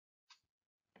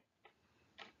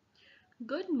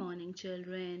Good morning,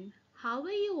 children. How are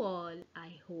you all? I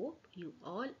hope you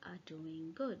all are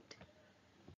doing good.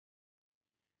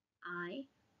 I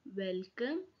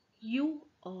welcome you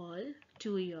all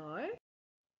to your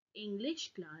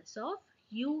English class of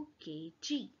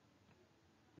UKG.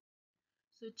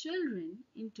 So, children,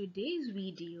 in today's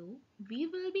video, we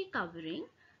will be covering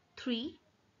three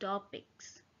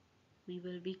topics. We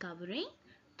will be covering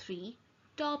three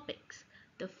topics.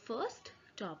 The first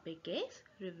topic is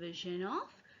revision of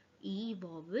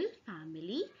E-vowel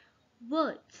family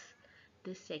words.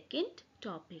 The second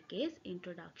topic is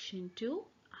introduction to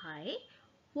I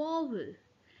vowel.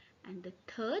 And the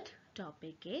third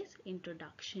topic is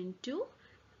introduction to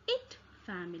it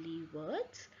family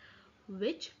words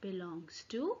which belongs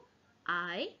to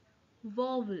I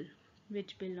vowel.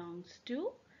 Which belongs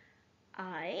to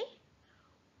I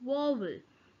vowel.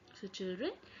 So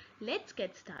children, let's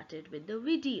get started with the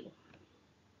video.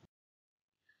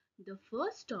 The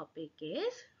first topic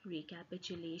is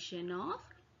recapitulation of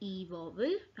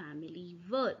E-vowel family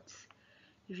words.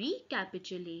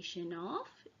 Recapitulation of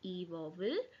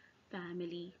E-vowel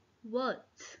family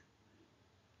words.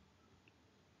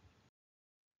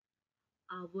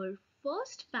 Our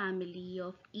first family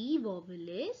of E-vowel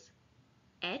is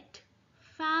et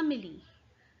family.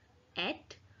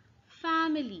 Et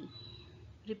family.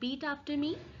 Repeat after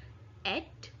me.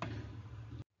 Et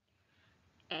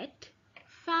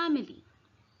family.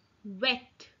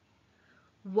 Wet.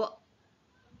 W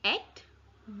et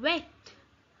wet.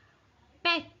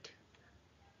 Pet.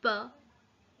 P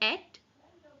et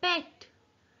pet.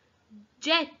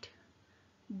 Jet.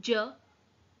 J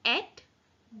et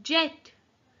jet.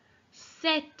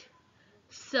 Set.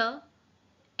 S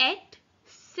et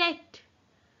set.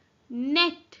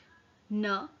 Net.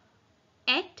 N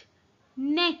et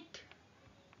net.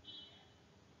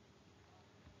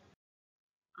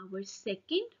 Our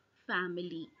second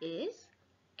family is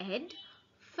ed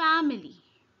family.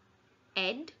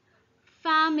 Ed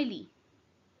family.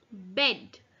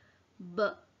 Bed. B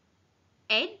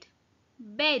ed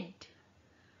bed.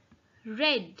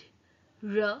 Red.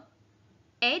 R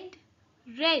ed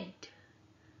red.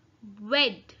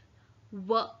 Wed.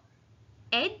 W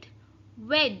ed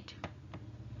wed.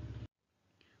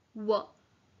 W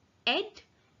ed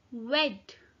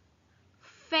wed.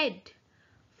 Fed.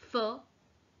 F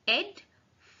ed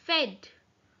fed.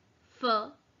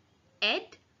 F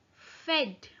ed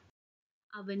fed.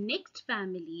 Our next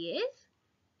family is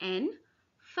N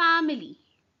family.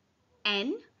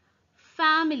 N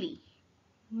family.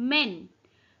 Men.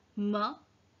 M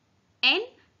N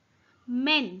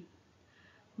men.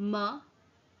 M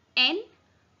N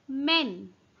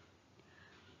men.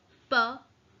 P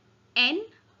N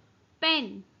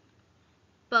pen.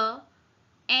 P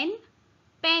N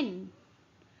pen.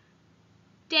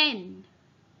 Ten.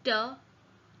 T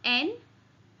N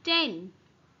ten.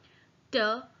 T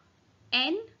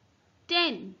N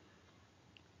ten.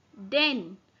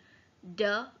 Den. D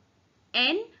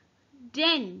N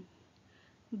den.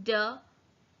 D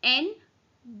N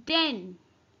den.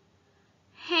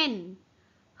 Hen.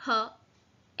 H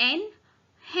N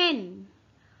hen.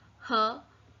 H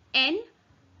N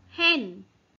hen.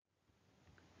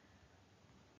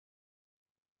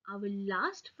 Our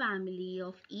last family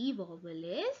of E vowel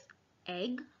is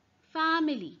egg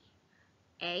family.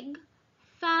 Egg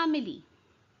family.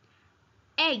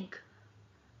 Egg.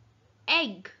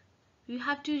 Egg. You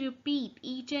have to repeat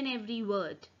each and every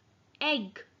word.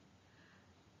 Egg.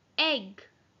 Egg.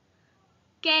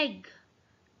 Keg.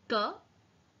 K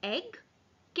egg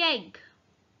keg.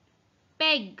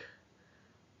 Peg.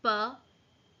 P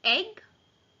egg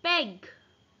peg.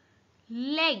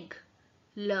 Leg.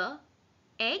 L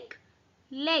egg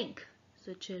leg.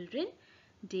 So children,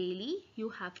 daily you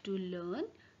have to learn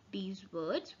these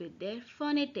words with their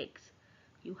phonetics.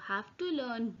 You have to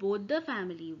learn both the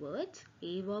family words,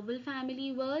 A vowel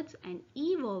family words and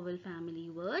E vowel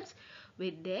family words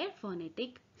with their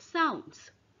phonetic sounds.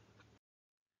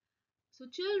 So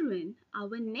children,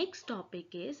 our next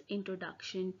topic is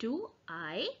introduction to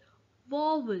I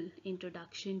vowel.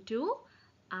 Introduction to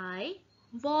I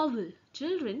vowel.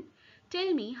 Children,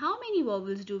 tell me how many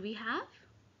vowels do we have?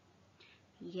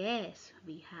 Yes,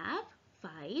 we have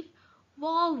 5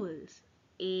 vowels.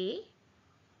 A,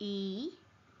 E,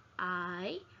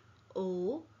 I,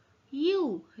 O,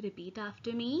 U. Repeat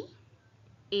after me.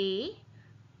 A,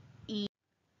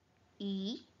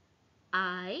 E,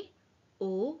 I,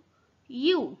 O,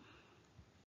 U.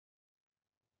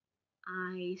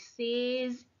 I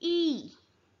says E.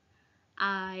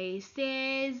 I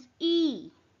says E.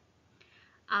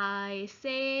 I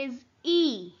says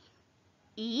E.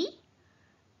 E.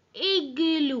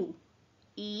 Igloo.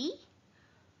 E.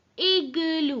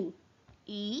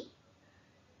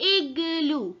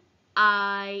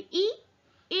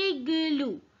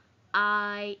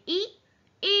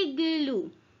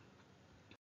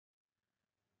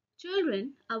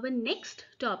 Children, our next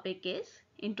topic is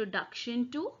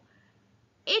Introduction to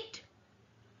It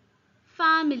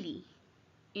Family.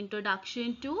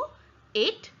 Introduction to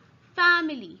It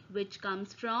Family, which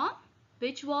comes from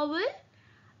which vowel?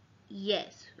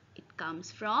 Yes, it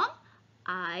comes from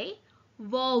I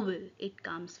vowel. It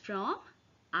comes from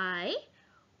I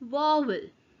vowel.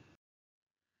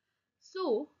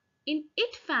 So, in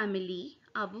It family,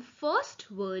 our first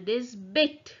word is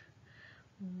bit.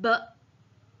 B,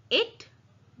 it,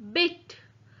 bit.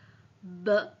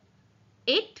 B,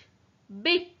 it,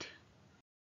 bit.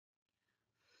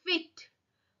 Fit,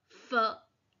 f,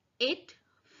 it,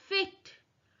 fit.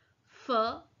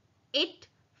 F, it,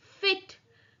 fit.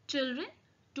 Children,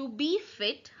 to be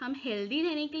fit, हम healthy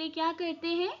रहने के लिए क्या करते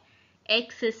हैं?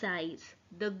 Exercise.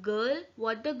 The girl,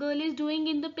 what the girl is doing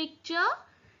in the picture?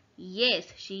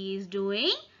 Yes, she is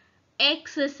doing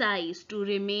exercise to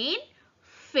remain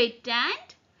fit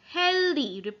and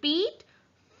healthy. Repeat,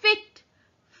 fit.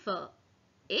 For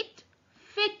it,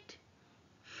 fit.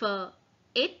 For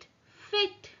it,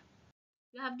 fit.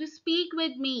 You have to speak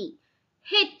with me.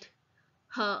 Hit.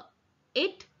 Her,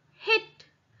 it, hit.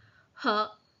 Her,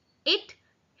 it,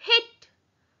 hit.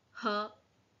 Her,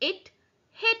 it,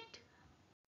 hit.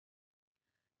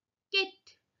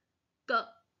 Kit. K,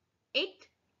 it,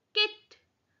 kit.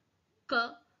 K,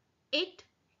 it,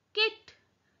 kit.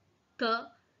 K,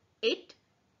 it,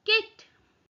 kit.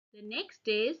 The next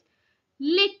is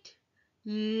lit.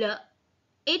 L,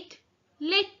 it,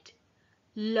 lit.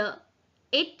 L,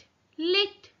 it,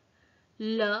 lit.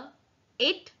 L,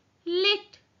 it,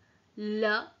 lit.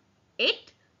 L,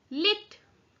 it, lit.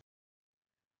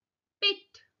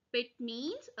 Pit. Pit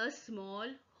means a small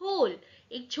hole.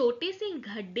 एक छोटे से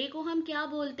गड्ढे को हम क्या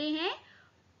बोलते हैं?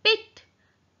 Pit.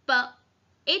 P,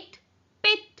 it,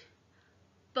 pit.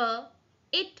 P,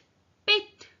 it,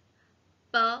 pit.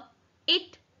 P,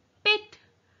 it, pit.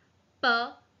 P,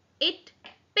 it,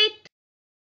 pit.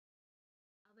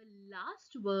 Our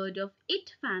last word of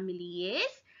it family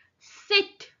is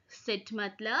sit. Sit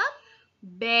मतलब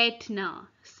बैठना.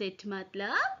 Sit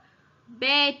मतलब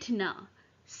बैठना.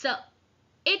 S,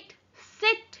 it,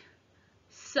 sit.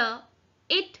 S,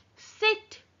 it,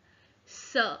 sit.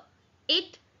 S,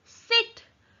 it, sit.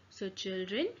 So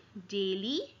children,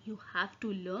 daily you have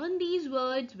to learn these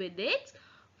words with its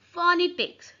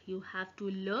phonetics. You have to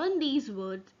learn these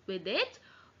words with its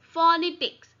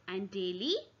phonetics. And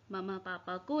daily मम्मा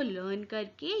पापा को learn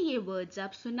करके ये words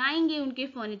आप सुनाएंगे उनके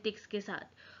phonetics के साथ.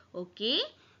 Okay?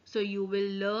 So you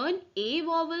will learn A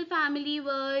vowel family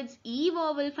words, E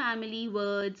vowel family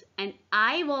words and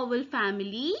I vowel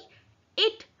family,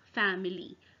 it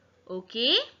family.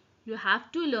 Okay? You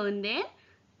have to learn them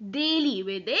daily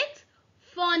with its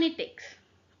phonetics.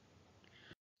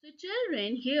 So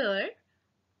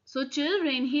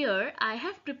children here I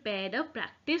have prepared a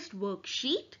practiced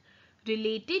worksheet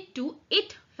related to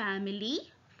it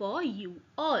family for you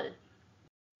all.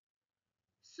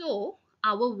 So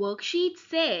our worksheet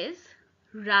says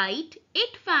write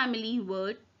it family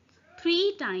words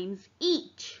 3 times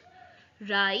each.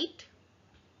 Write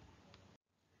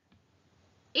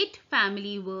it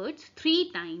family words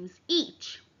 3 times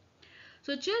each.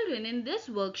 So children, in this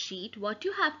worksheet, what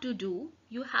you have to do,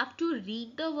 you have to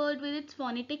read the word with its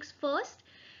phonetics first,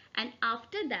 and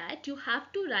after that you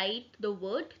have to write the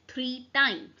word 3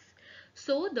 times.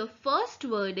 So the first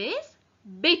word is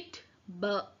bit,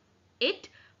 b, it,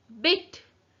 bit,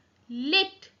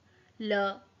 lit,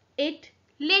 l, it,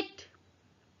 lit,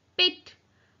 pit,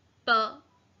 p,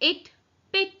 it,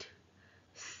 pit,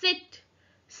 sit,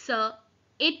 s,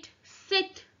 it,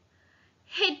 sit,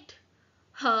 hit,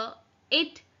 her,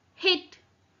 it, hit,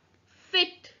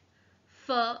 fit, f,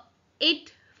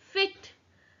 it, fit,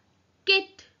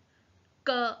 kit,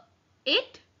 k,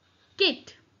 it,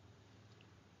 kit.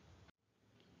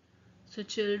 So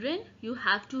children, you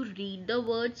have to read the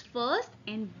words first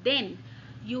and then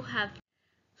you have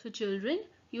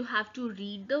you have to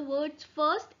read the words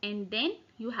first and then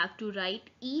you have to write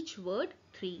each word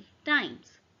 3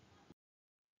 times.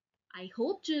 I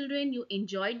hope children you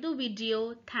enjoyed the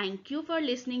video. Thank you for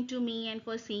listening to me and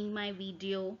for seeing my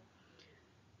video.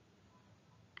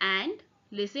 And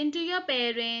listen to your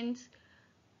parents.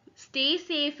 Stay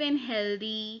safe and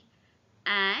healthy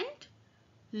and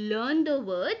learn the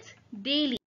words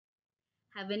daily.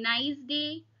 Have a nice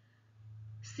day.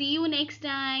 See you next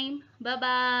time. Bye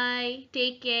bye.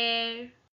 Take care.